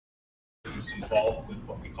is involved with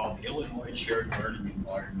what we call the Illinois Shared Learning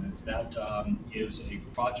Environment. That is a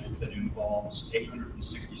project that involves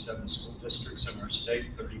 867 school districts in our state,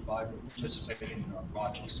 35 are participating in our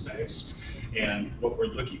project space. And what we're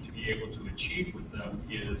looking to be able to achieve with them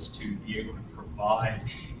is to be able to provide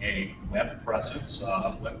a web presence,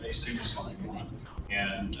 web-based single sign-on,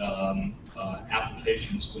 and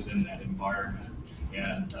applications within that environment.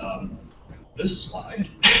 And this slide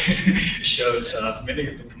shows many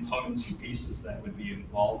of the components and pieces that would be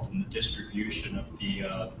involved in the distribution of the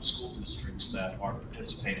school districts that are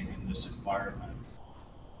participating in this environment.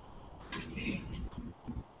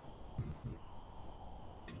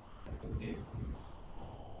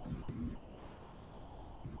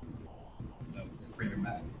 For your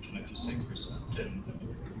Mac, can I just say present and then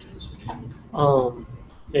we'll go to this video?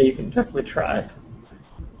 Yeah, you can definitely try.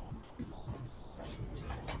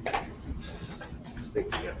 I think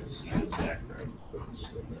you have to see his background.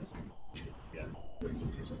 Yeah.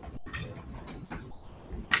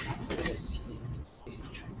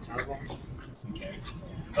 Okay.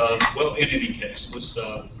 Well, in any case, let's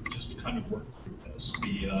just kind of work through this.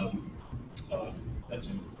 That's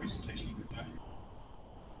in the presentation.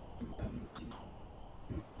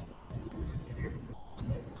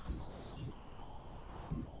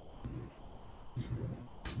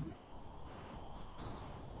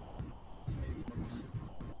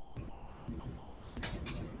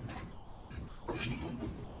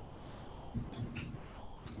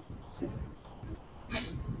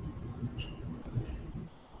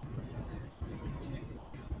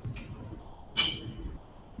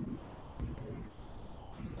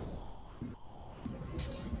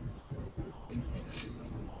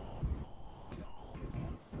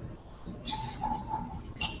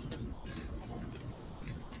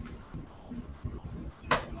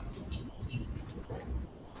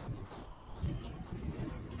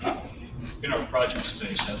 In our project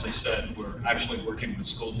space, as I said, we're actually working with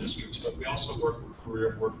school districts, but we also work with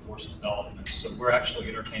career workforce development. So we're actually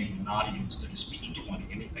entertaining an audience that is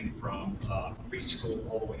P20, anything from preschool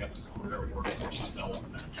all the way up to career workforce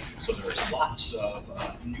development. So there's lots of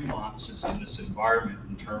nuances in this environment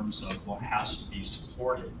in terms of what has to be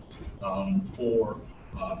supported for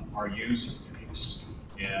our user base.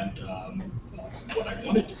 And what I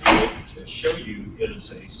wanted to be able to show you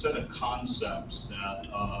is a set of concepts that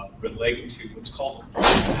relate to what's called a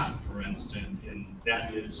map, for instance, and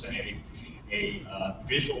that is a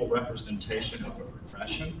visual representation of a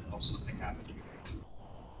progression of something happening.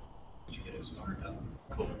 Did you get it started up?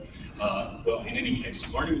 Cool. Well, in any case,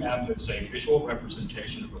 a learning map is a visual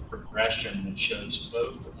representation of a progression that shows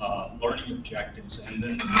both learning objectives and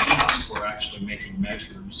then the means for actually making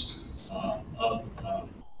measures of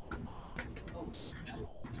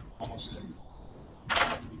almost there.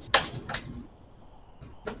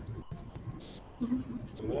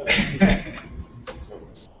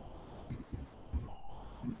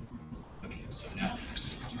 Okay, so now.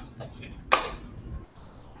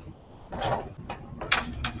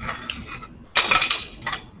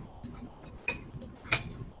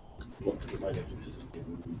 You might have to physically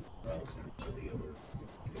move the browser to the other.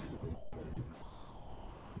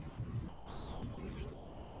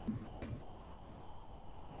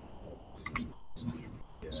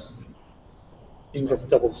 You can just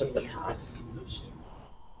double click the house.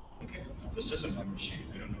 Okay, this isn't my machine.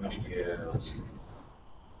 I don't know anything. Yeah.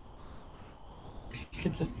 You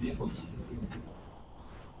could just be able to.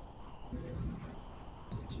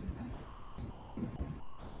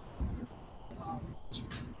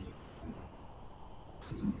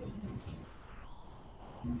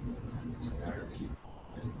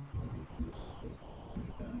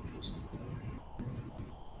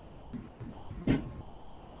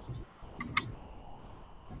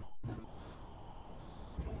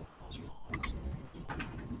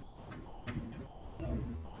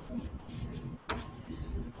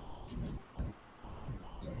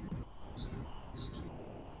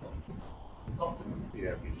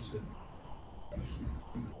 Yeah, you just said.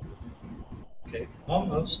 Okay,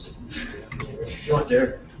 almost.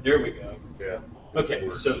 There we go. Yeah. Okay,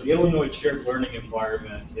 so the Illinois Shared Learning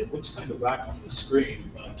Environment, it looks kind of whack on the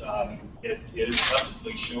screen, but it is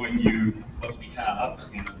definitely showing you what we have.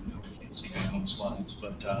 And I know we can't see my own slides,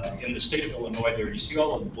 but in the state of Illinois there, you see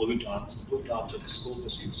all of the blue dots. The blue dots are the school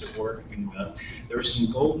districts that we're working with. There are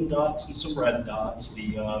some golden dots and some red dots.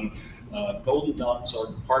 The golden dots are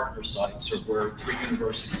the partner sites, or where 3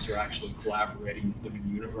 universities are actually collaborating, including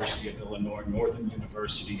the University of Illinois, Northern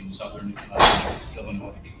University, and Southern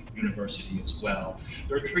Illinois University as well.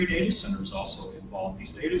 There are 3 data centers also involved.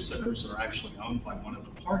 These data centers are actually owned by one of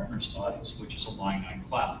the partner sites, which is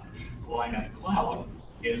IlliniCloud. IlliniCloud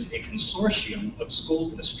is a consortium of school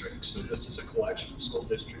districts. So this is a collection of school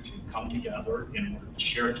districts who come together in order to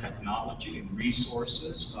share technology and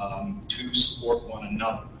resources to support one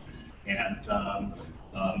another. And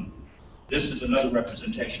this is another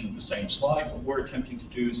representation of the same slide. What we're attempting to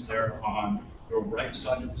do is there on the right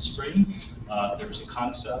side of the screen, there's a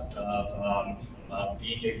concept of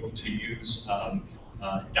being able to use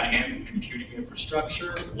dynamic computing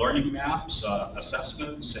infrastructure, learning maps,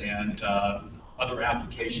 assessments, and other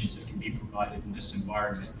applications that can be provided in this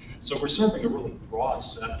environment. So we're serving a really broad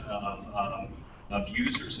set of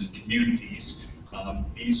users and communities.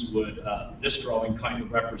 This drawing kind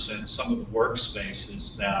of represents some of the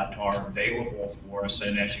workspaces that are available for us,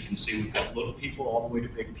 and as you can see, we've got little people all the way to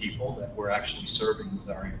big people that we're actually serving with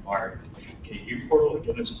our environment. Okay, uPortal,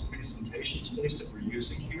 again, is a presentation space that we're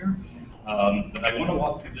using here, but I want to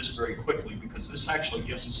walk through this very quickly because this actually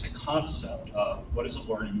gives us a concept of what is a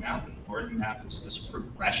learning map. And a learning map is this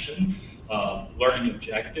progression of learning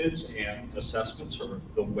objectives, and assessments are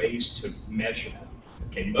the ways to measure them.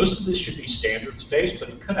 Okay, most of this should be standards-based, but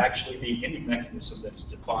it could actually be any mechanism that is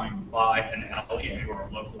defined by an LEA or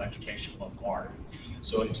a local educational authority.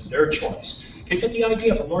 So it's their choice. Okay, but the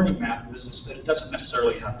idea of a learning map is that it doesn't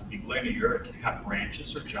necessarily have to be linear. It can have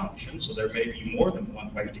branches or junctions, so there may be more than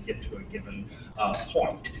one way to get to a given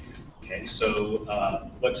point. Okay, so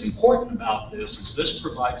what's important about this is this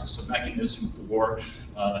provides us a mechanism for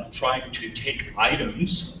trying to take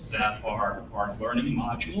items that are learning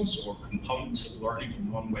modules or components of learning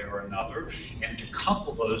in one way or another, and to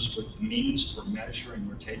couple those with the means for measuring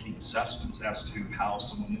or taking assessments as to how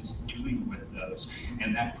someone is doing with those.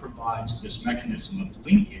 And that provides this mechanism of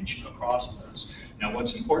linkage across those. Now,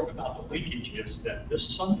 what's important about the linkage is that this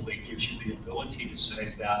suddenly gives you the ability to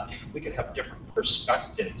say that we could have different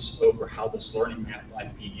perspectives over how this learning map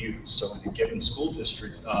might be used. So in a given school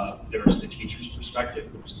district, there's the teacher's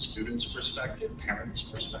perspective, there's the student's perspective, parents'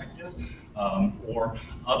 perspective, or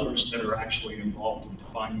others that are actually involved in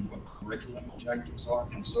defining what curriculum objectives are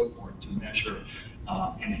and so forth to measure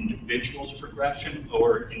an individual's progression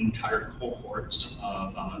or entire cohorts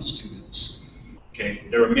of students. Okay,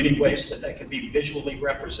 there are many ways that can be visually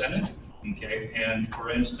represented. Okay, and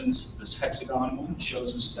for instance, this hexagon one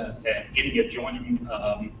shows us that any adjoining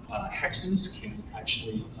hexes can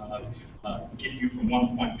actually get you from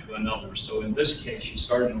one point to another. So in this case, you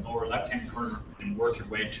start in the lower left-hand corner and work your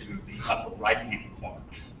way to the upper right-hand corner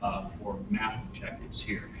for map objectives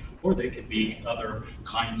here. Or they could be other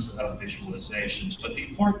kinds of visualizations. But the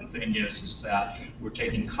important thing is that we're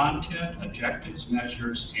taking content, objectives,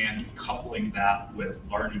 measures, and coupling that with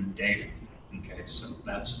learning data. Okay, so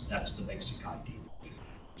that's the basic idea.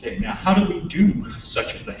 Okay, now how do we do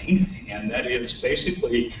such a thing? And that is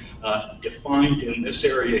basically defined in this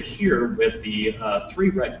area here with the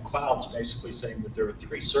three red clouds basically saying that there are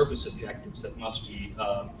three service objectives that must be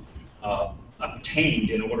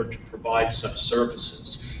obtained in order to provide such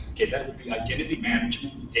services. Okay, that would be identity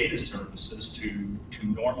management, data services to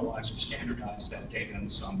normalize or standardize that data in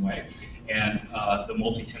some way, and the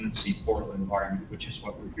multi-tenancy portal environment, which is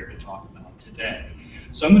what we're here to talk about today.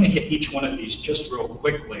 So I'm going to hit each one of these just real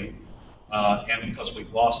quickly, and because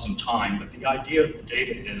we've lost some time, but the idea of the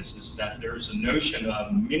data is that there's a notion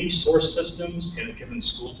of many source systems in a given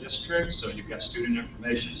school district. So you've got student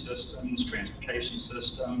information systems, transportation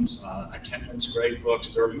systems, attendance grade books.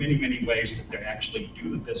 There are many, many ways that they actually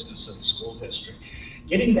do the business of the school district.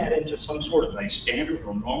 Getting that into some sort of a standard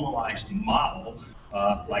or normalized model,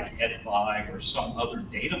 like Ed5 or some other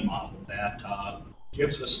data model that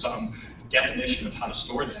gives us some definition of how to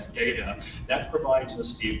store that data, that provides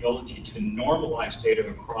us the ability to normalize data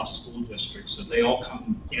across school districts so they all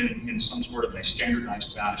come in some sort of a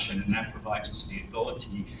standardized fashion, and that provides us the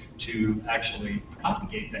ability to actually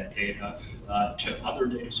propagate that data to other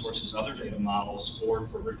data sources, other data models, or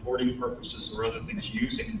for reporting purposes or other things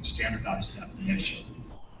using standardized definition.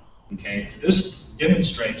 Okay, this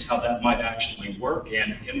demonstrates how that might actually work,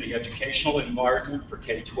 and in the educational environment for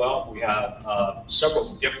K-12, we have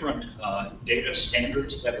several different data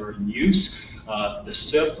standards that are in use. The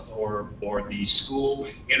SIP, or the School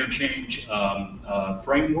Interchange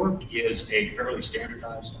Framework, is a fairly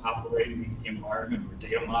standardized operating environment or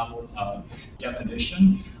data model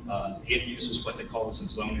definition. It uses what they call as a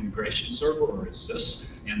zone integration server, or a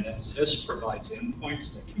ZIS, and that ZIS provides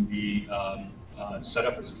endpoints that can be set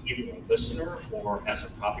up as either a listener or as a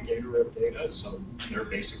propagator of data, so they're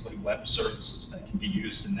basically web services that can be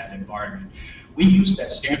used in that environment. We use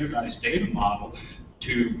that standardized data model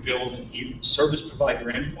to build either service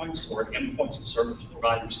provider endpoints or endpoints that service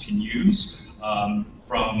providers can use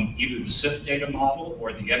from either the SIP data model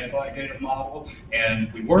or the EDFI data model.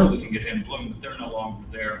 And we were looking at InBloom, but they're no longer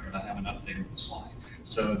there, but I haven't updated the slide.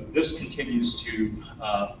 So this continues to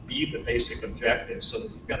be the basic objective, so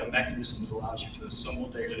that you've got a mechanism that allows you to assemble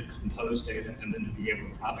data, to compose data, and then to be able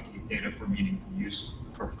to propagate data for meaningful use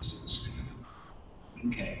purposes.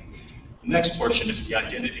 Okay. The next portion is the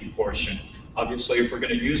identity portion. Obviously, if we're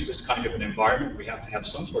going to use this kind of an environment, we have to have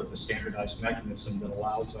some sort of a standardized mechanism that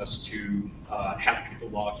allows us to have people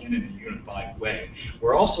log in a unified way.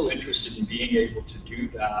 We're also interested in being able to do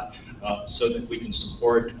that so that we can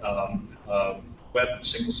support web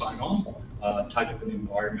single sign-on type of an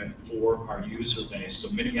environment for our user base.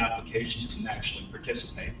 So many applications can actually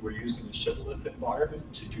participate. We're using a shibboleth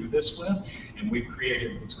environment to do this with, and we've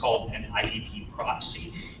created what's called an IDP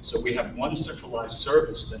proxy. So we have one centralized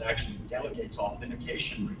service that actually delegates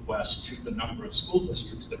authentication requests to the number of school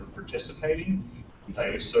districts that are participating.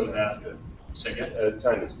 Okay, so that, say again?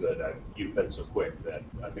 Time is good. You've been so quick that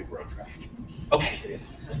I think we're on track. Okay,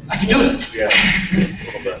 I can do it. Yeah,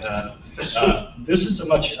 a little bit. This is a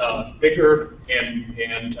much bigger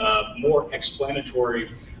and more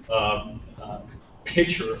explanatory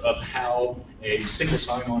picture of how a single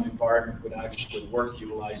sign-on environment would actually work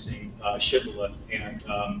utilizing shibboleth. And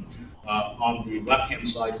on the left-hand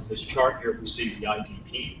side of this chart here, we see the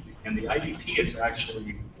IDP. And the IDP is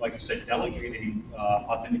actually, like I said, delegating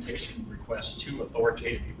authentication requests to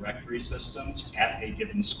authoritative directory systems at a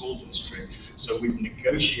given school district. So we've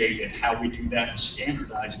negotiated how we do that and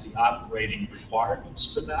standardize the operating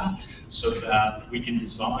requirements for that so that we can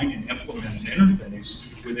design and implement an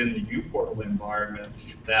interface within the uPortal environment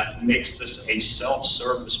that makes this a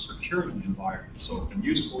self-service procurement environment. So if a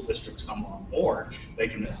new school districts come on board, they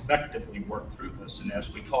can effectively work through this. And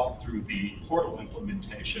as we talk through the portal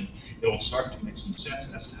implementation, it'll start to make some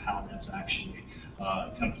sense as to how that's actually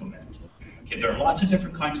implemented. Okay, there are lots of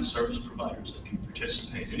different kinds of service providers that can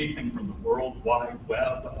participate. Anything from the World Wide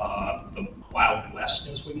Web, the Wild West,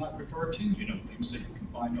 as we might refer to, you know, things that you can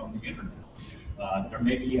find on the internet. There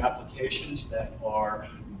may be applications that are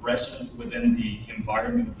resident within the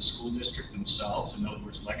environment of the school district themselves, in other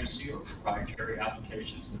words, legacy or proprietary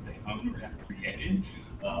applications that they own or have created.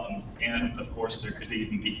 And of course, there could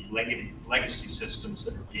even be legacy systems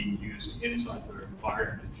that are being used inside their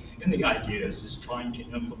environment. And the idea is trying to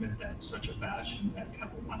implement that in such a fashion that you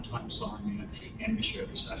have a one-time sign-in and you share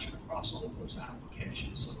the session across all of those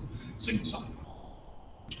applications. So single sign-on.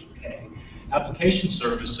 Okay. Application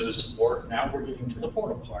services, or now we're getting to the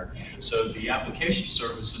portal part. So the application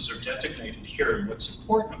services are designated here, and what's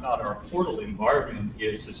important about our portal environment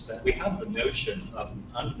is that we have the notion of an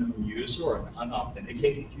unknown user or an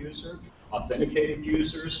unauthenticated user, authenticated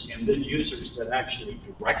users, and then users that actually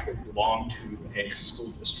directly belong to a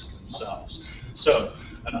school district themselves. So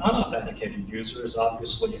an unauthenticated user is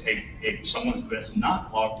obviously someone who has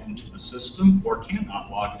not logged into the system or cannot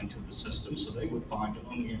log into the system, so they would find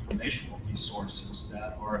only informational resources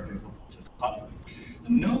that are available to the public. A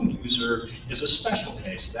known user is a special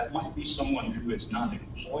case. That might be someone who is not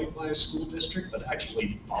employed by a school district, but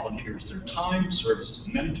actually volunteers their time, serves as a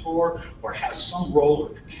mentor, or has some role or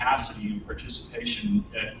capacity in participation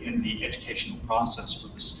in the educational process for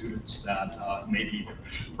the students that may be there.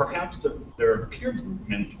 Perhaps they're peer group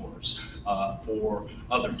mentors for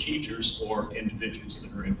other teachers or individuals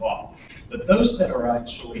that are involved. But those that are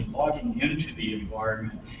actually logging into the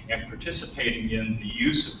environment and participating in the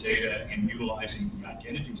use of data and utilizing the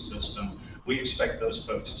identity system, we expect those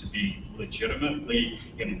folks to be legitimately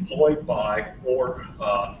employed by or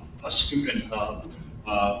a student of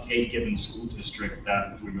a given school district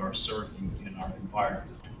that we are serving in our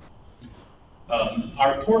environment.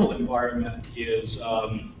 Our portal environment is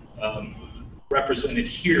represented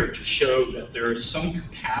here to show that there is some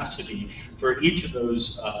capacity for each of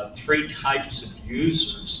those three types of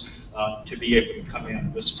users to be able to come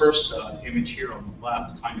in. This first image here on the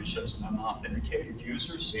left kind of shows an unauthenticated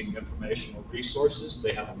user seeing informational resources.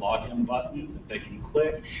 They have a login button that they can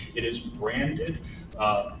click. It is branded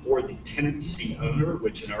for the tenancy owner,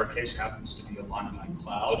 which in our case happens to be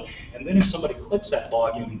IlliniCloud. And then if somebody clicks that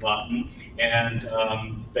login button, and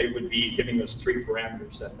they would be giving us three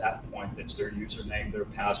parameters at that point. That's their username, their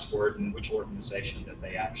password, and which organization that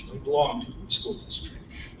they actually belong to, which school district.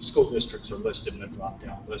 The school districts are listed in a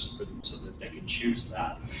drop-down list for them so that they can choose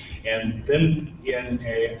that. And then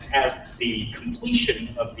at the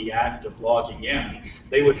completion of the act of logging in,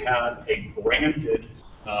 they would have a branded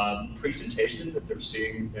presentation that they're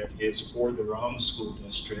seeing that is for their own school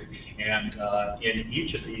district. And in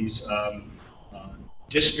each of these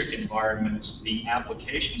district environments, the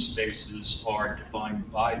application spaces are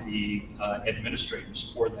defined by the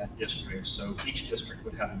administrators for that district. So each district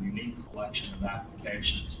would have a unique collection of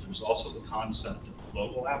applications. There's also the concept of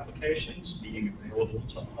global applications being available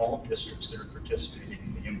to all districts that are participating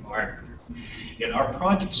in the environment. In our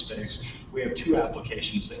project space, we have two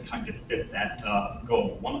applications that kind of fit that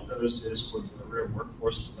goal. One of those is for the career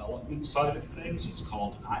workforce development side of things. It's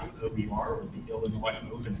called IOER, or the Illinois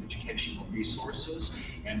Open Educational Resources,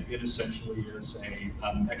 and it essentially is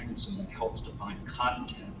a mechanism that helps define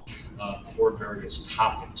content for various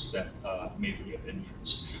topics that may be of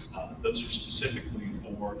interest. Those are specifically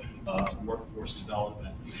for workforce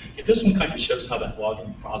development. Okay, this one kind of shows how that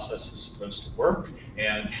login process is supposed to work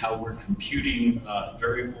and how we're computing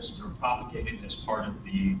variables that are propagated as part of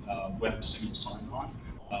the web single sign-on.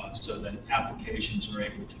 So that applications are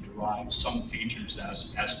able to derive some features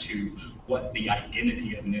as to what the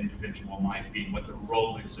identity of an individual might be, what their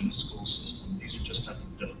role is in the school system. These are just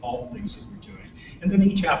the default things that we're doing. And then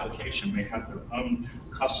each application may have their own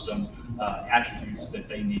custom attributes that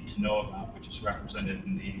they need to know about, which is represented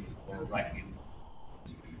in the lower right-hand.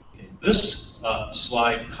 Okay, this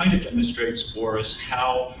slide kind of demonstrates for us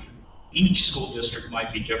how each school district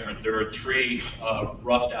might be different. There are three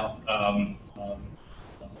roughed out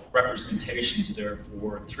representations there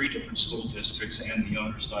for three different school districts and the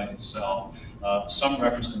owner site itself. Some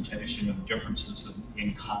representation of differences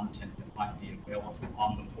in content that might be available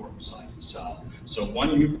on the portal site itself. So one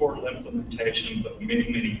uPortal implementation, but many,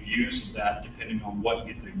 many views of that depending on what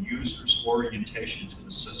the user's orientation to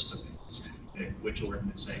the system is, which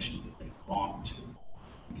organization that they belong to.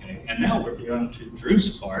 Okay, and now we're down to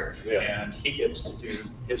Drew's part, and he gets to do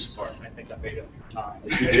his part. I think I made up your time.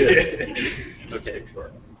 Okay,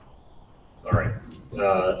 sure. All right.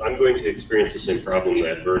 I'm going to experience the same problem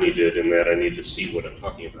that Bernie did in that I need to see what I'm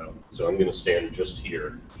talking about. So I'm going to stand just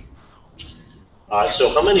here. So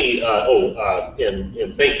how many,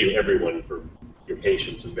 and thank you everyone for your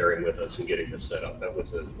patience and bearing with us and getting this set up. That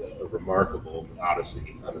was a remarkable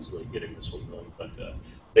odyssey, honestly, getting this one done. But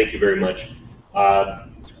thank you very much.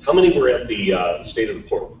 How many were at the State of the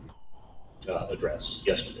Portal address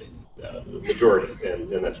yesterday? The majority,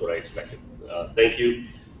 and that's what I expected. Thank you.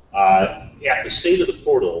 At the State of the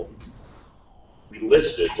Portal, we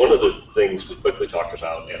listed, one of the things we quickly talked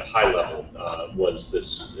about at a high level was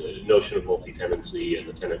this notion of multi-tenancy and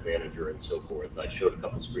the tenant manager and so forth. I showed a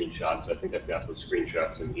couple screenshots. I think I've got those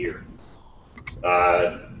screenshots in here.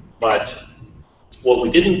 But what we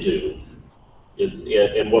didn't do,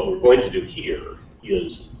 and what we're going to do here,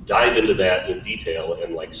 is dive into that in detail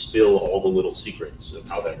and like spill all the little secrets of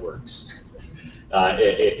how that works.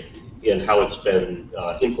 And how it's been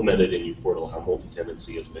implemented in uPortal, how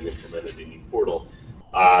multi-tenancy has been implemented in uPortal.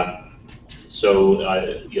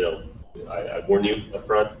 You know, I warn you up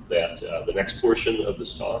front that the next portion of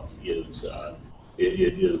this talk is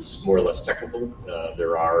it is more or less technical.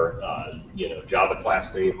 There are you know, Java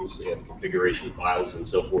class names and configuration files and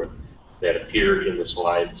so forth that appear in the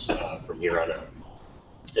slides from here on out.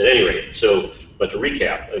 At any rate, but to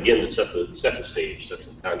recap, again, to set the stage, set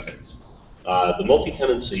some context. The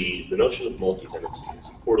multi-tenancy, the notion of multi-tenancy is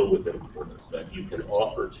a portal within a portal that you can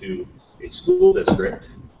offer to a school district,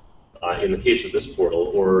 in the case of this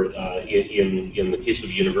portal, or in the case of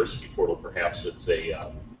a university portal, perhaps it's the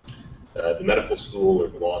medical school or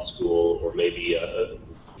the law school, or maybe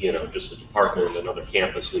you know, just a department, another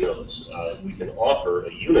campus, who knows. We can offer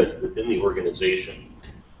a unit within the organization,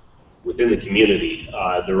 within the community,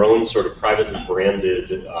 their own sort of privately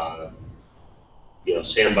branded you know,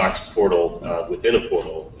 sandbox portal within a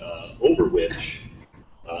portal, over which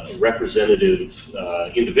representative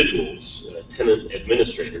individuals, tenant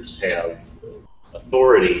administrators, have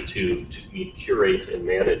authority to curate and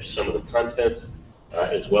manage some of the content,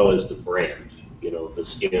 as well as the brand, you know, the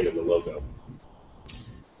skin and the logo.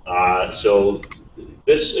 So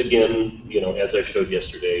this, again, you know, as I showed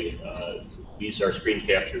yesterday, these are screen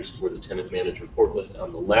captures for the tenant manager portlet.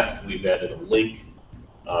 On the left, we've added a link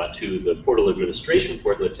to the portal administration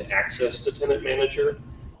portlet to access the tenant manager.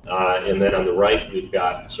 And then on the right, we've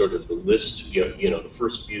got sort of the list, you know, the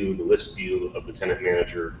first view, the list view of the tenant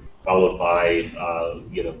manager, followed by,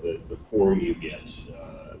 you know, the form you get,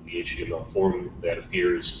 the HTML form that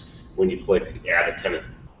appears when you click Add a Tenant.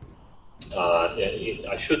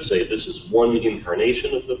 I should say this is one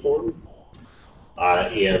incarnation of the form,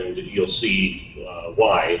 and you'll see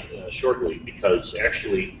why shortly, because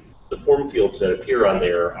actually the form fields that appear on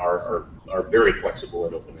there are very flexible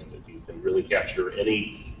and open-ended. You can really capture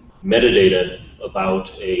any metadata about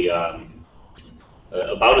a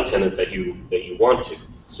tenant that you want to.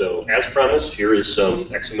 So as promised, here is some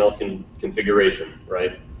XML configuration,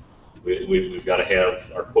 right? We've got to have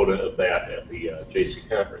our quota of that at the JC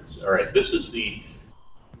conference. All right, this is the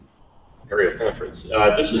Apereo conference.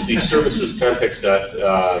 This is the services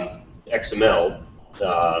context.xml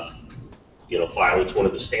file. It's one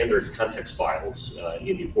of the standard context files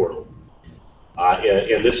in uPortal.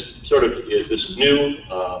 And this this is new,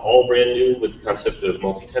 all brand new, with the concept of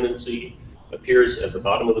multi-tenancy. Appears at the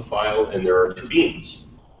bottom of the file, and there are two beans.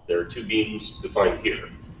 There are two beans defined here.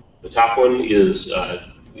 The top one is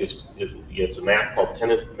it's a map called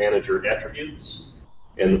Tenant Manager Attributes,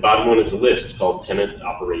 and the bottom one is a list called Tenant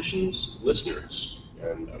Operations Listeners.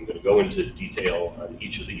 And I'm going to go into detail on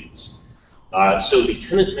each of these. So the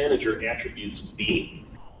Tenant Manager Attributes bean,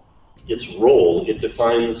 its role, it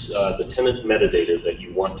defines the tenant metadata that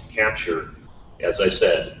you want to capture, as I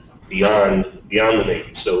said, beyond the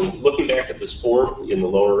name. So looking back at this form in the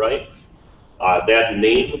lower right, that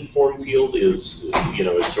name form field is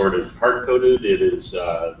sort of hard-coded. It is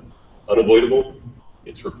unavoidable.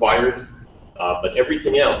 It's required. But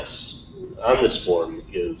everything else on this form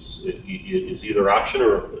is either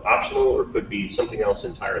optional or could be something else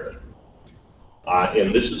entirely.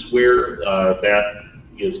 And this is where that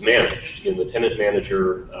is managed in the Tenant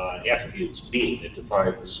Manager Attributes bean. It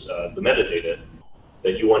defines the metadata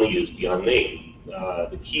that you want to use beyond name.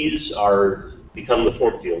 The keys become the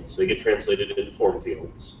form fields. They get translated into form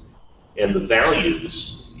fields. And the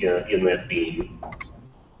values in that bean,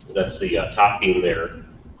 that's the top bean there,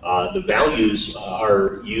 the values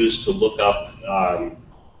are used to look up a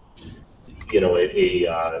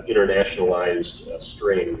internationalized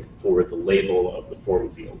string for the label of the form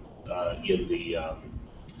field in the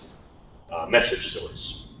message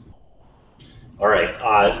source. All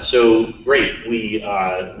right, so great. We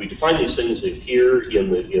define these things. They appear in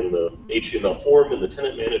the HTML form in the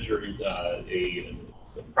tenant manager. A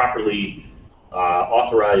properly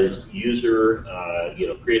authorized user,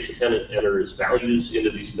 creates a tenant, enters values into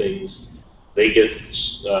these things. They get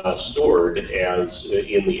stored as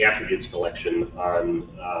in the attributes collection on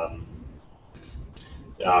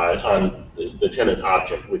the tenant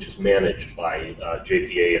object, which is managed by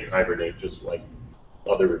JPA and Hibernate, just like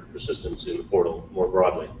other persistence in the portal more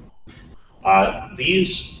broadly.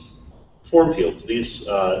 These form fields, this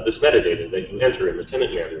metadata that you enter in the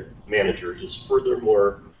tenant manager is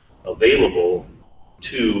furthermore available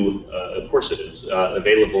to, of course it is,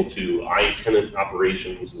 available to iTenant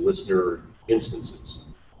operations listener instances,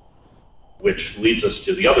 which leads us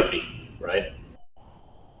to the other bean, right?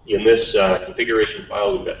 In this configuration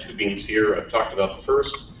file, we've got two beans here. I've talked about the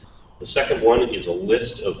first. The second one is a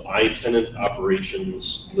list of iTenant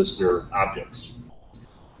operations listener objects.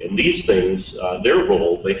 And these things, their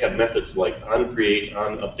role, they have methods like onCreate,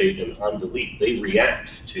 onUpdate, and onDelete. They react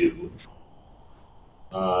to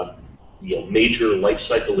major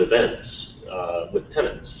lifecycle events with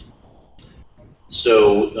tenants.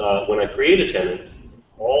 So when I create a tenant,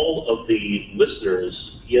 all of the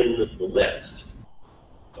listeners in the list,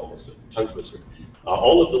 almost a tongue twister,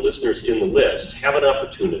 all of the listeners in the list have an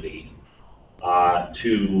opportunity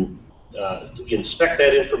to inspect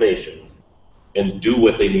that information and do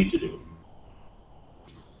what they need to do.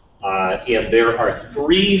 And there are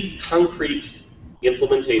three concrete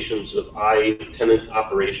implementations of iTenant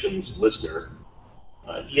operations listener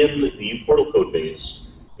in the uPortal code base.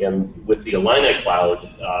 And with the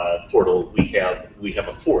IlliniCloud portal, we have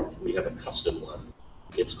a fourth. We have a custom one.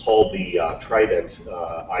 It's called the Trident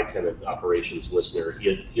iTenant operations listener.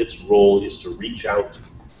 Its role is to reach out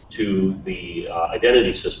to the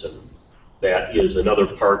identity system that is another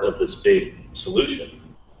part of this big solution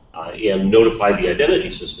and notify the identity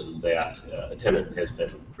system that a tenant has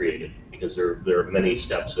been created, because there are many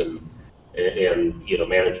steps and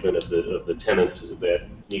management of the tenant that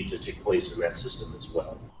need to take place in that system as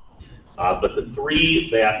well. But the three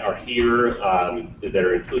that are here that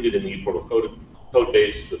are included in the uPortal code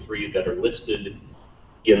base, the three that are listed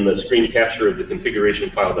in the screen capture of the configuration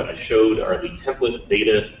file that I showed are the template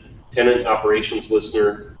data tenant operations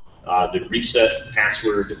listener, the reset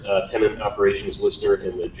password tenant operations listener,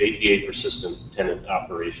 and the JPA persistent tenant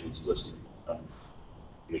operations listener. Let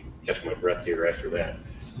me catch my breath here after that.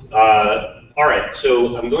 All right,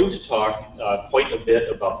 so I'm going to talk quite a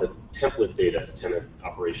bit about the template data tenant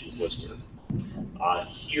operations listener.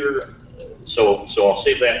 So I'll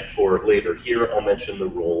save that for later. Here I'll mention the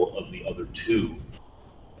role of the other two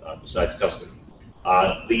besides custom.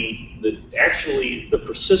 Actually, the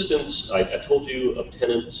persistence I told you of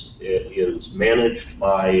tenants is managed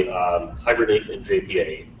by Hibernate and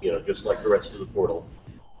JPA, just like the rest of the portal.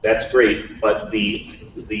 That's great, but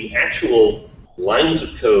the actual lines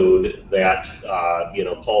of code that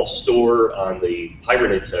call store on the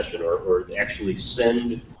Hibernate session, or actually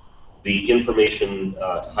send the information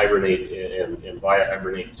to Hibernate and via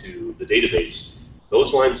Hibernate to the database.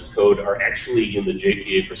 Those lines of code are actually in the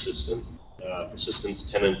JPA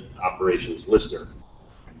persistence tenant operations listener.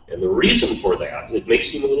 And the reason for that, it may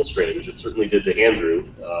seem a little strange, it certainly did to Andrew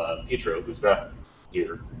Petro, who's not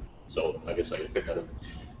here, so I guess I can pick on him.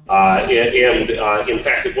 In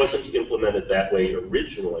fact, it wasn't implemented that way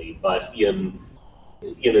originally, but in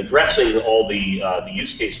addressing all the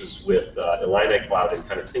use cases with IlliniCloud and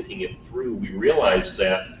kind of thinking it through, we realized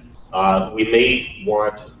that we may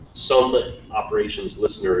want some operations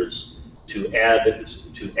listeners to add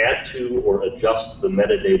to or adjust the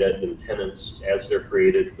metadata in tenants as they're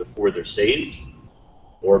created before they're saved,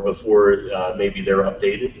 or before maybe they're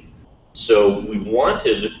updated. So we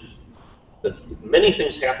wanted, many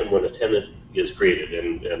things happen when a tenant is created,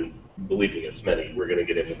 and believe me, it's many. We're going to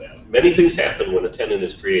get into that. Many things happen when a tenant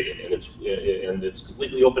is created, and it's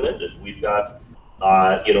completely open-ended. We've got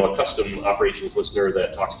a custom operations listener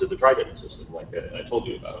that talks to the Trident system, like I told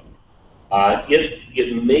you about.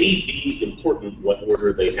 It may be important what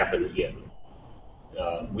order they happen in.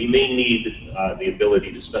 We may need the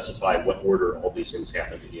ability to specify what order all these things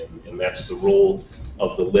happen in, and that's the role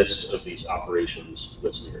of the list of these operations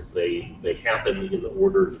listener. They happen in the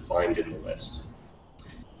order defined in the list.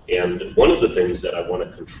 And one of the things that I want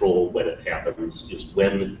to control when it happens is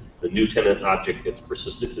when the new tenant object gets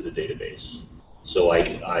persisted to the database. So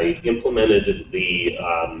I implemented the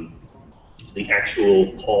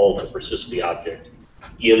actual call to persist the object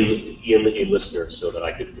in a listener so that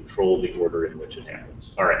I could control the order in which it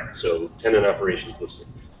happens. All right, so tenant operations listener.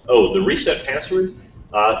 Oh, the reset password,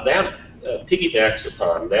 that piggybacks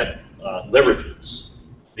upon, that leverages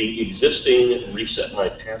the existing reset my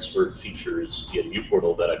password features in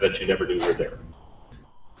uPortal that I bet you never knew were there.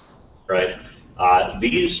 Right?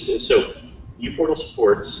 So uPortal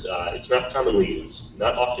supports, it's not commonly used,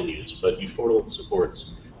 not often used, but uPortal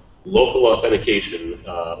supports local authentication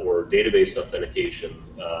or database authentication,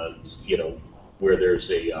 where there's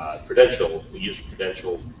a credential, a user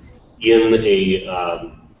credential, in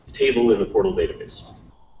a table in the portal database.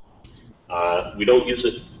 We don't use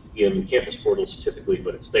it in campus portals typically,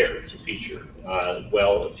 but it's there. It's a feature.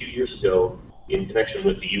 Well, a few years ago, in connection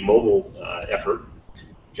with the uMobile effort,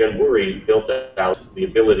 Jen Worry built out the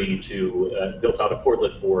ability to built out a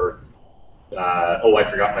portlet for I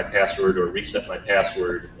forgot my password or reset my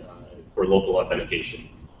password for local authentication.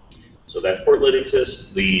 So that portlet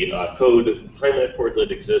exists, the code behind that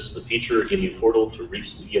portlet exists, the feature in uPortal to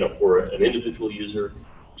reset, for an individual user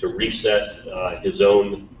to reset his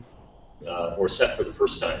own or set for the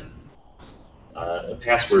first time a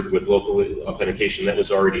password with local authentication that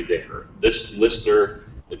was already there. This listener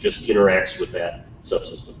just interacts with that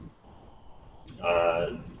subsystem.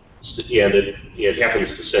 And it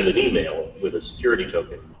happens to send an email with a security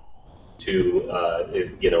token to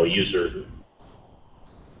a user,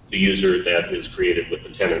 the user that is created with the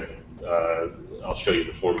tenant. I'll show you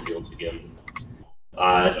the form fields again.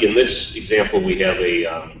 In this example, we have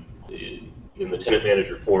in the tenant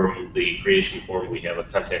manager form, the creation form, we have a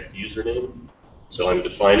contact username. So I'm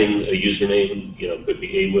defining a username, could be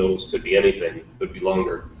AWills, could be anything, could be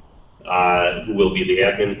longer, who will be the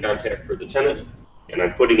admin contact for the tenant. And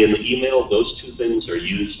I'm putting in the email. Those two things are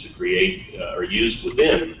used to create, are used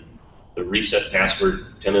within the reset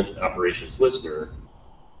password tenant operations listener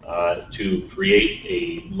to create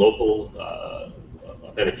a local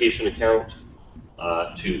authentication account,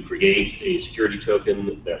 to create a security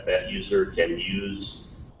token that user can use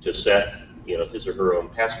to set his or her own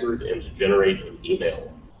password, and to generate an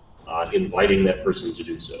email inviting that person to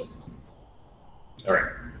do so. All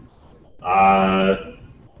right.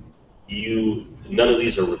 None of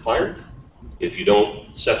these are required. If you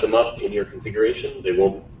don't set them up in your configuration, they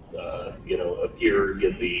won't appear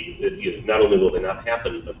in the, not only will they not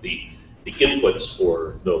happen, but the inputs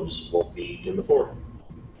for those won't be in the form.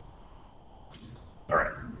 All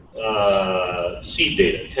right. Seed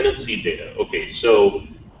data, tenant seed data. Okay, so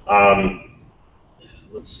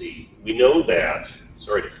let's see. We know that,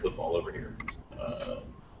 sorry to flip all over here.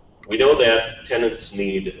 We know that tenants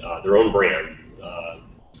need their own brand,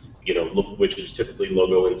 which is typically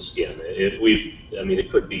logo and skin.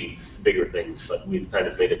 It could be bigger things, but we've kind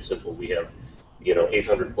of made it simple. We have,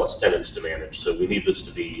 800 plus tenants to manage, so we need this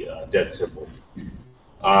to be dead simple.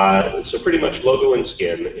 So pretty much logo and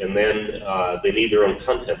skin, and then they need their own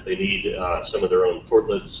content. They need some of their own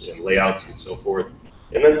portlets and layouts and so forth.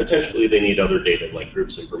 And then potentially they need other data like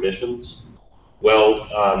groups and permissions. Well,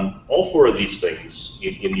 all four of these things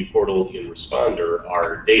in uPortal in Respondr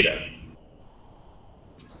are data.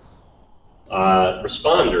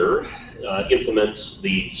 Respondr implements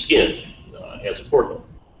the skin as a portlet.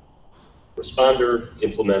 Respondr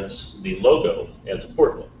implements the logo as a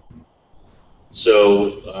portlet.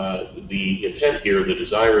 So the intent here, the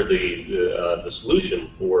desire, the solution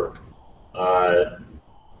for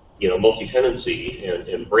multi-tenancy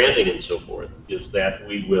and branding and so forth is that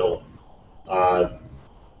we will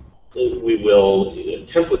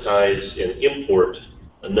templatize and import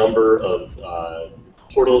a number of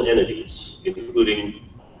portal entities, including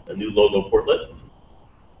a new logo portlet,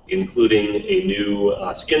 including a new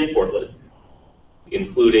skin portlet,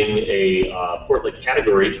 including a portlet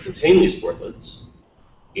category to contain these portlets,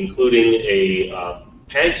 including a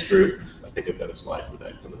PAGS group. I think I've got a slide for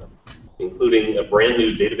that coming up. Including a brand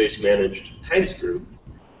new database managed PAGS group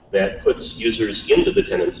that puts users into the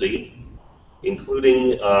tenancy,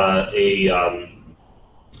 including a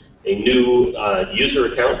new user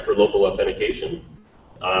account for local authentication,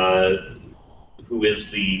 who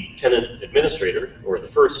is the tenant administrator, or the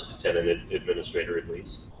first tenant administrator at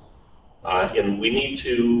least. And we need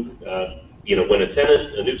to, when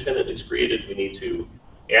a new tenant is created, we need to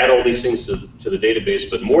add all these things to the database,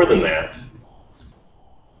 but more than that,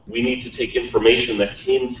 we need to take information that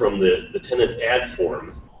came from the tenant add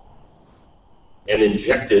form and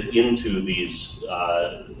inject it into these,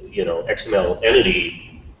 XML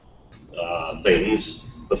entity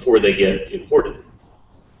things before they get imported.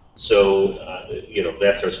 So,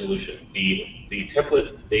 that's our solution. The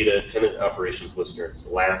template data tenant operations listener, it's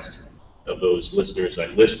the last of those listeners I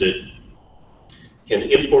listed, can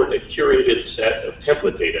import a curated set of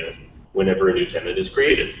template data whenever a new tenant is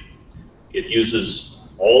created. It uses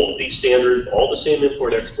all the same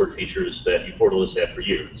import-export features that uPortal has had for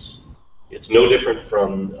years. It's no different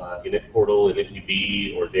from IlliniCloud,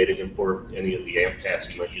 InitDB, or data import, any of the AMP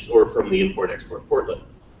tasks you might use, or from the import-export portlet,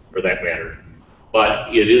 for that matter.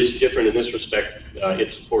 But it is different in this respect.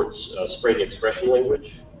 It supports Spring expression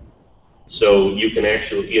language. So you can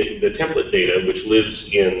actually, the template data, which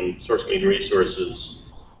lives in source main resources,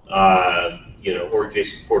 or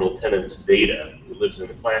JSON portal tenants data, it lives in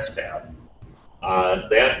the class path.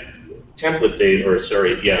 That template data,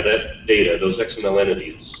 that data, those XML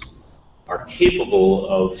entities, are capable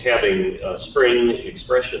of having Spring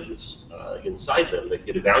expressions inside them that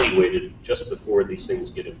get evaluated just before these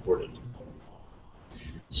things get imported.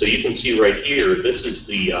 So you can see right here, this is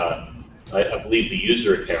the, I believe, the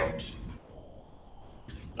user account.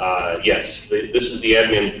 Yes, this is the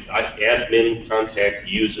admin contact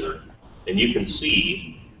user, and you can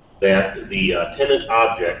see that the tenant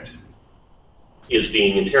object is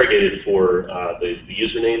being interrogated for the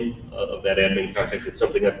username of that admin contact. It's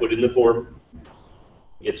something I put in the form.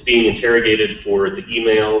 It's being interrogated for the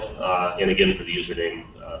email, and again for the username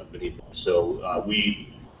beneath it. So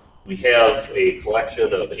we have a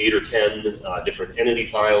collection of 8 or 10 different entity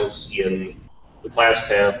files in the class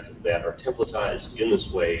path that are templatized in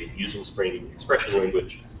this way using Spring expression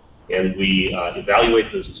language, and we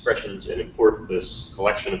evaluate those expressions and import this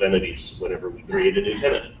collection of entities whenever we create a new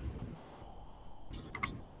tenant.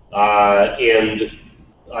 And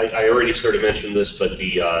I already sort of mentioned this, but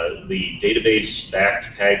the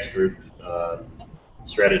database-backed PAGS group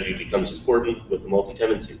strategy becomes important with the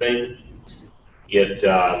multi-tenancy thing. It's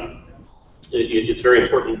very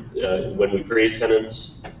important when we create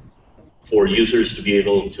tenants for users to be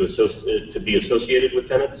able to be associated with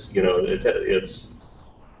tenants.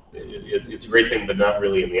 It's a great thing, but not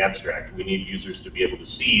really in the abstract. We need users to be able to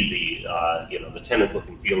see the tenant look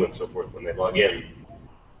and feel and so forth when they log in.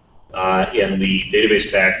 And the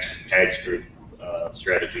database-backed PAGS group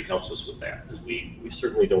strategy helps us with that, because we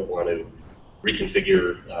certainly don't want to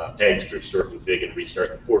reconfigure PAGS group store config and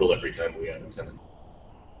restart the portal every time we add a tenant.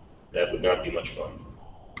 That would not be much fun.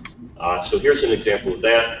 So here's an example of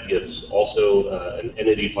that. It's also an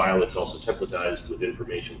entity file. It's also templatized with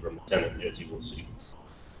information from the tenant, as you will see.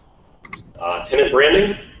 Tenant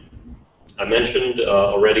branding, I mentioned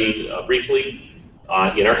already briefly.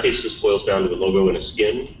 In our case, this boils down to a logo and a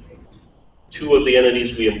skin. 2 of the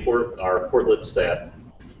entities we import are portlets that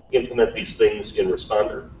implement these things in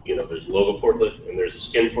Respondr. There's a logo portlet and there's a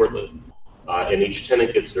skin portlet, and each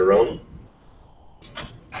tenant gets their own.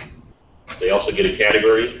 They also get a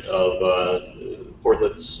category of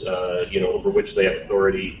portlets, over which they have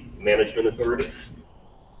management authority.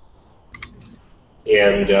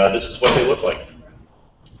 And this is what they look like.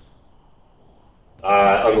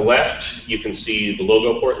 On the left, you can see the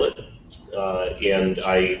logo portlet, and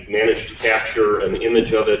I managed to capture an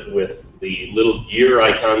image of it with the little gear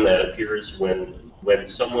icon that appears when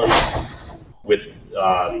someone with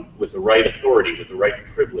the right authority, with the right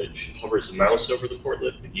privilege, hovers a mouse over the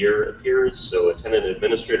portlet, the gear appears, so a tenant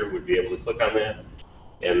administrator would be able to click on that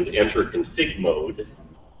and enter config mode.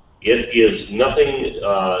 It is nothing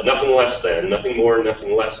less than, nothing more,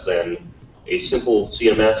 nothing less than a simple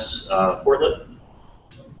CMS portlet.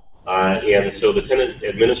 And so the tenant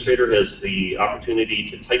administrator has the opportunity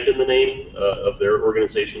to type in the name of their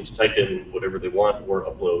organization, to type in whatever they want, or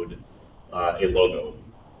upload a logo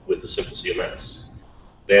with the simple CMS.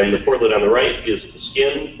 Then the portlet on the right is the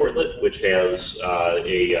skin portlet, which has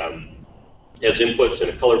has inputs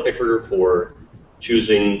and a color picker for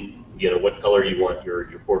choosing what color you want your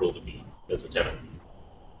portal to be as a tenant.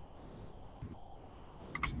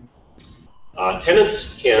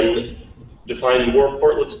 Tenants can define more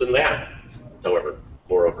portlets than that, however,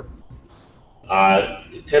 moreover.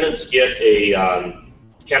 Tenants get a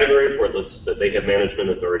category of portlets that they have management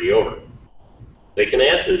authority over. They can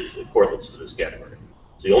add portlets to this category.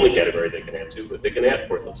 It's the only category they can add to, but they can add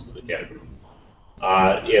portlets to the category.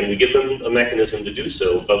 And we give them a mechanism to do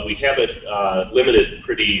so, but we have it limited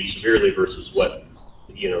pretty severely versus what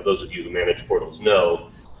those of you who manage portals know.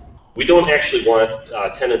 We don't actually want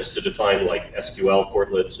tenants to define like SQL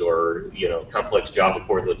portlets or complex Java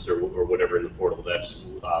portlets or whatever in the portal. That's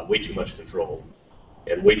way too much control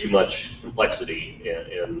and way too much complexity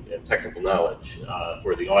and technical knowledge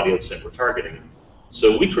for the audience that we're targeting.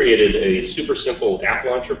 So we created a super simple app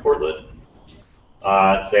launcher portlet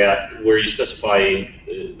where you specify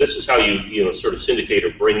this is how you sort of syndicate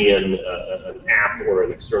or bring in an app or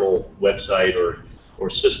an external website or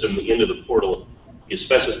system into the portal. You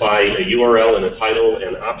specify a URL and a title,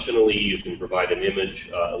 and optionally you can provide an image,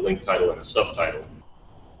 a link title, and a subtitle.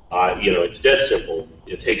 It's dead simple.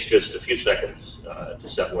 It takes just a few seconds to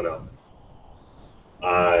set one up.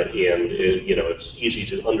 And it's easy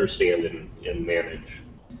to understand and manage.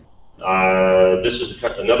 This is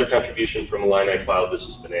another contribution from IlliniCloud. This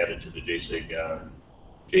has been added to the JSIG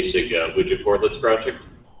widget portlets project.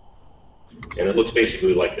 And it looks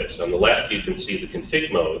basically like this. On the left, you can see the config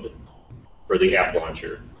mode for the app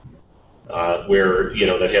launcher, where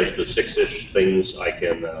that has the 6-ish things I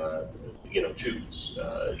can choose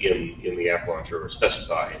in the app launcher or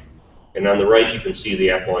specify. And on the right, you can see the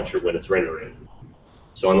app launcher when it's rendering.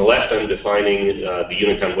 So on the left, I'm defining the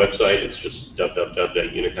Unicon website. It's just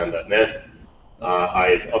www.unicon.net.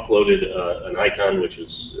 I've uploaded an icon, which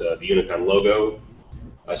is the Unicon logo.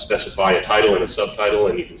 I specify a title and a subtitle,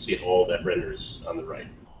 and you can see all that renders on the right.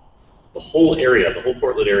 The whole area, the whole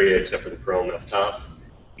portlet area, except for the Chrome at the top,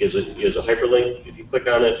 is a hyperlink. If you click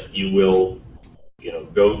on it, you will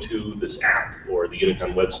go to this app or the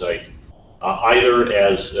Unicon website, either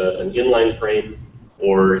as an inline frame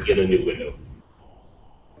or in a new window.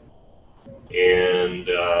 And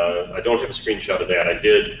I don't have a screenshot of that. I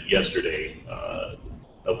did yesterday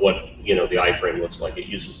of what the iframe looks like. It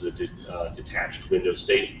uses the detached window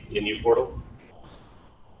state in uPortal.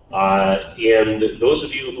 And those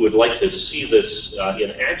of you who would like to see this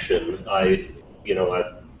in action, I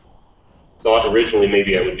thought originally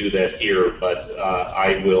maybe I would do that here, but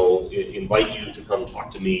I will invite you to come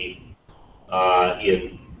talk to me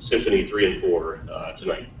in Symphony 3 and 4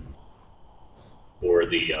 tonight for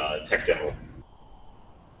the tech demo.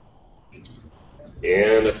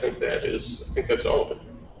 And I think that's all of it.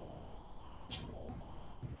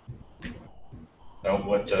 Now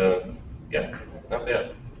yeah, not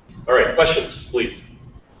bad. All right, questions, please.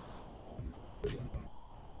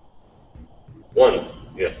 One,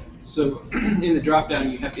 yes. So in the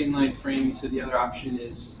drop-down, you have inline frame. You said the other option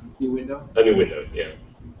is new window. A new window, yeah.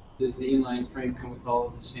 Does the inline frame come with all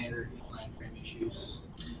of the standard inline frame issues?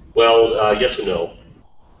 Well, yes and no.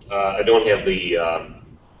 I don't have the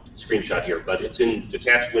screenshot here, but it's in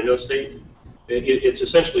detached window state. It's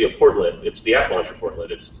essentially a portlet. It's the app launcher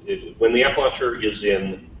portlet. When the app launcher is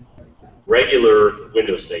in regular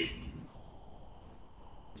window state,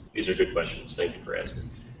 these are good questions. Thank you for asking.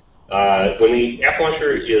 When the app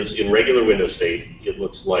launcher is in regular window state, it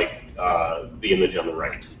looks like the image on the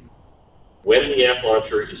right. When the app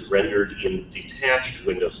launcher is rendered in detached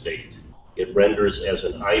window state, it renders as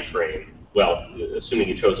an iframe. Well, assuming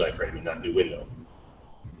you chose iframe and not new window,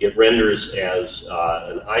 it renders as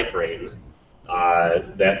an iframe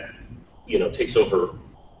that takes over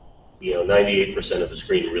 98% of the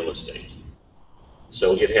screen real estate.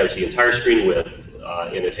 So it has the entire screen width,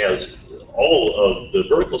 and it has all of the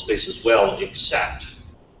vertical space as well, except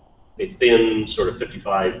a thin, sort of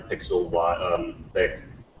 55 pixel thick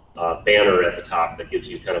banner at the top that gives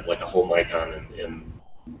you kind of like a home icon and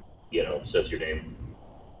says your name.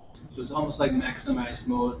 So it's almost like maximized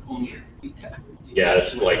mode, only detached. Yeah,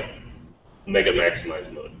 it's like mega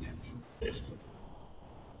maximized mode. basically.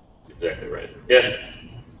 Exactly right. Yeah.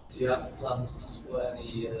 Do you have plans to support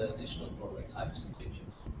any additional portlet types in the future?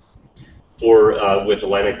 For with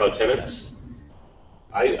IlliniCloud tenants,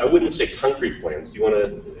 I wouldn't say concrete plans. Do you want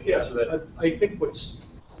to answer that? I think what's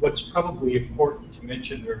probably important to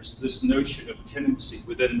mention there is this notion of tenancy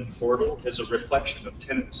within the portal is a reflection of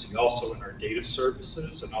tenancy also in our data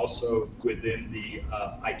services and also within the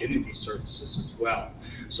identity services as well.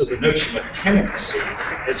 So the notion of tenancy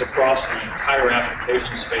is across the entire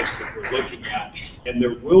application space that we're looking at, and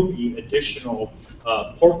there will be additional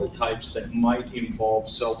portlet types that might involve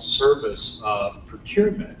self-service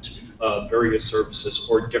procurement of various services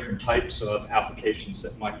or different types of applications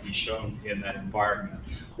that might be shown in that environment.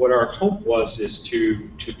 What our hope was is to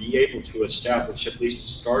be able to establish at least a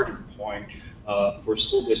starting point for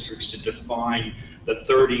school districts to define the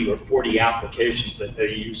 30 or 40 applications that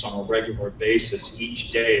they use on a regular basis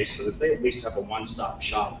each day so that they at least have a one-stop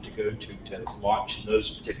shop to go to launch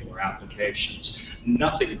those particular applications.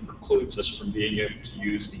 Nothing precludes us from being able to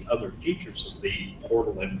use the other features of the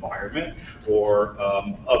portal environment or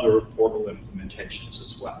other portal implementations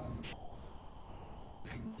as well.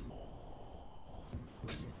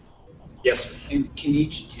 Yes, sir. And can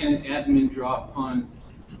each tenant admin draw upon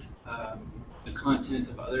the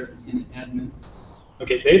content of other tenant admins?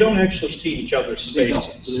 Okay, they don't actually see each other's They don't,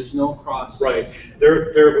 spaces. so there's no cross. Right.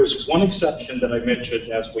 There was one exception that I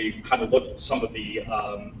mentioned as we kind of looked at some of the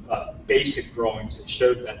basic drawings that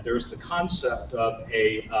showed that there's the concept of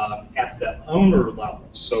at the owner level.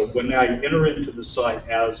 So when I enter into the site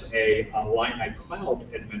as a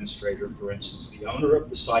IlliniCloud administrator, for instance, the owner of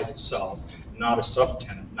the site itself, not a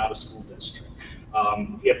subtenant, not a school district.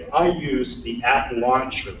 If I use the app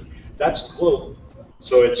launcher, that's global.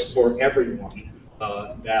 So it's for everyone.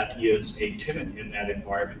 That is a tenant in that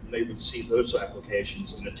environment, and they would see those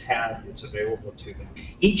applications in a tab that's available to them.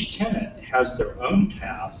 Each tenant has their own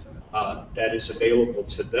tab that is available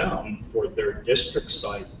to them for their district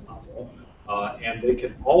site level, and they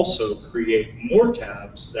can also create more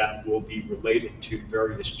tabs that will be related to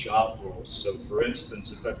various job roles. So for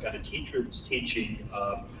instance, if I've got a teacher that's teaching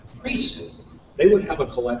preschool, they would have a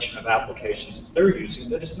collection of applications that they're using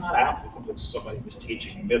that is not applicable to somebody who's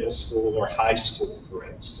teaching middle school or high school, for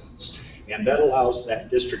instance. And that allows that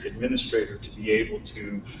district administrator to be able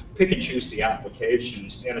to pick and choose the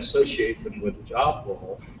applications and associate them with a job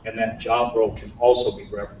role. And that job role can also be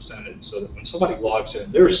represented so that when somebody logs in,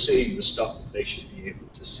 they're seeing the stuff that they should be able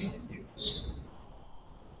to see and use.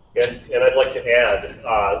 And I'd like to add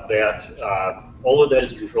that all of that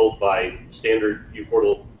is controlled by standard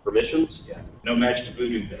uPortal permissions. Yeah, no magic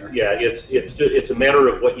voodoo there. Yeah, it's a matter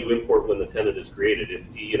of what you import when the tenant is created. If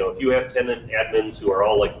you have tenant admins who are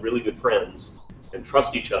all like really good friends and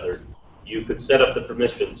trust each other, you could set up the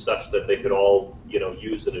permissions such that they could all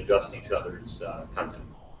use and adjust each other's content.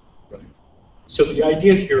 Right. So the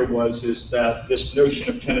idea here is that this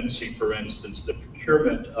notion of tenancy, for instance, the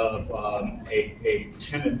procurement of a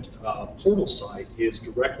tenant portal site is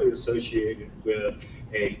directly associated with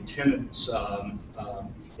a tenant's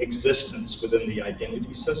existence within the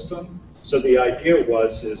identity system. So the idea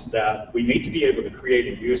is that we need to be able to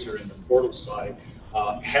create a user in the portal site,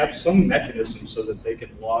 have some mechanism so that they can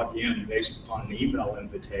log in based upon an email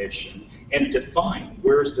invitation and define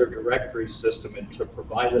where's their directory system and to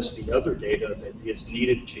provide us the other data that is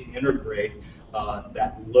needed to integrate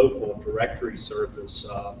that local directory service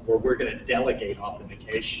where we're going to delegate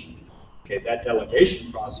authentication. Okay, that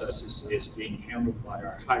delegation process is being handled by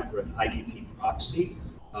our hybrid IDP proxy,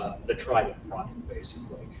 the Trident product,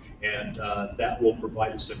 basically. And that will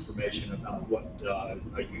provide us information about what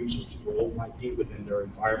a user's role might be within their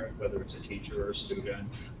environment, whether it's a teacher or a student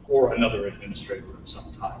or another administrator of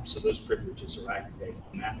some type. So those privileges are activated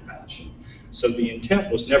in that fashion. So the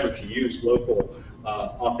intent was never to use local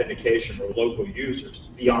authentication or local users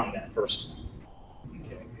beyond that first one.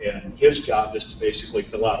 And his job is to basically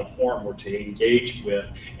fill out a form or to engage with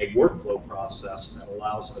a workflow process that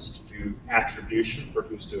allows us to do attribution for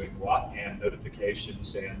who's doing what and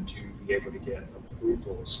notifications and to be able to get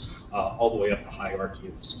approvals all the way up the hierarchy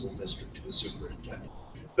of the school district to the superintendent.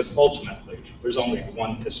 Because ultimately, there's only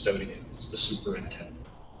one custodian, it's the superintendent.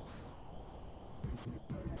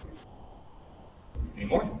 Any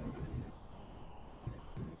more?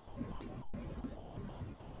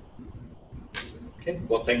 Okay,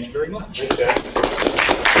 well, thank you very much. Thanks, Jack.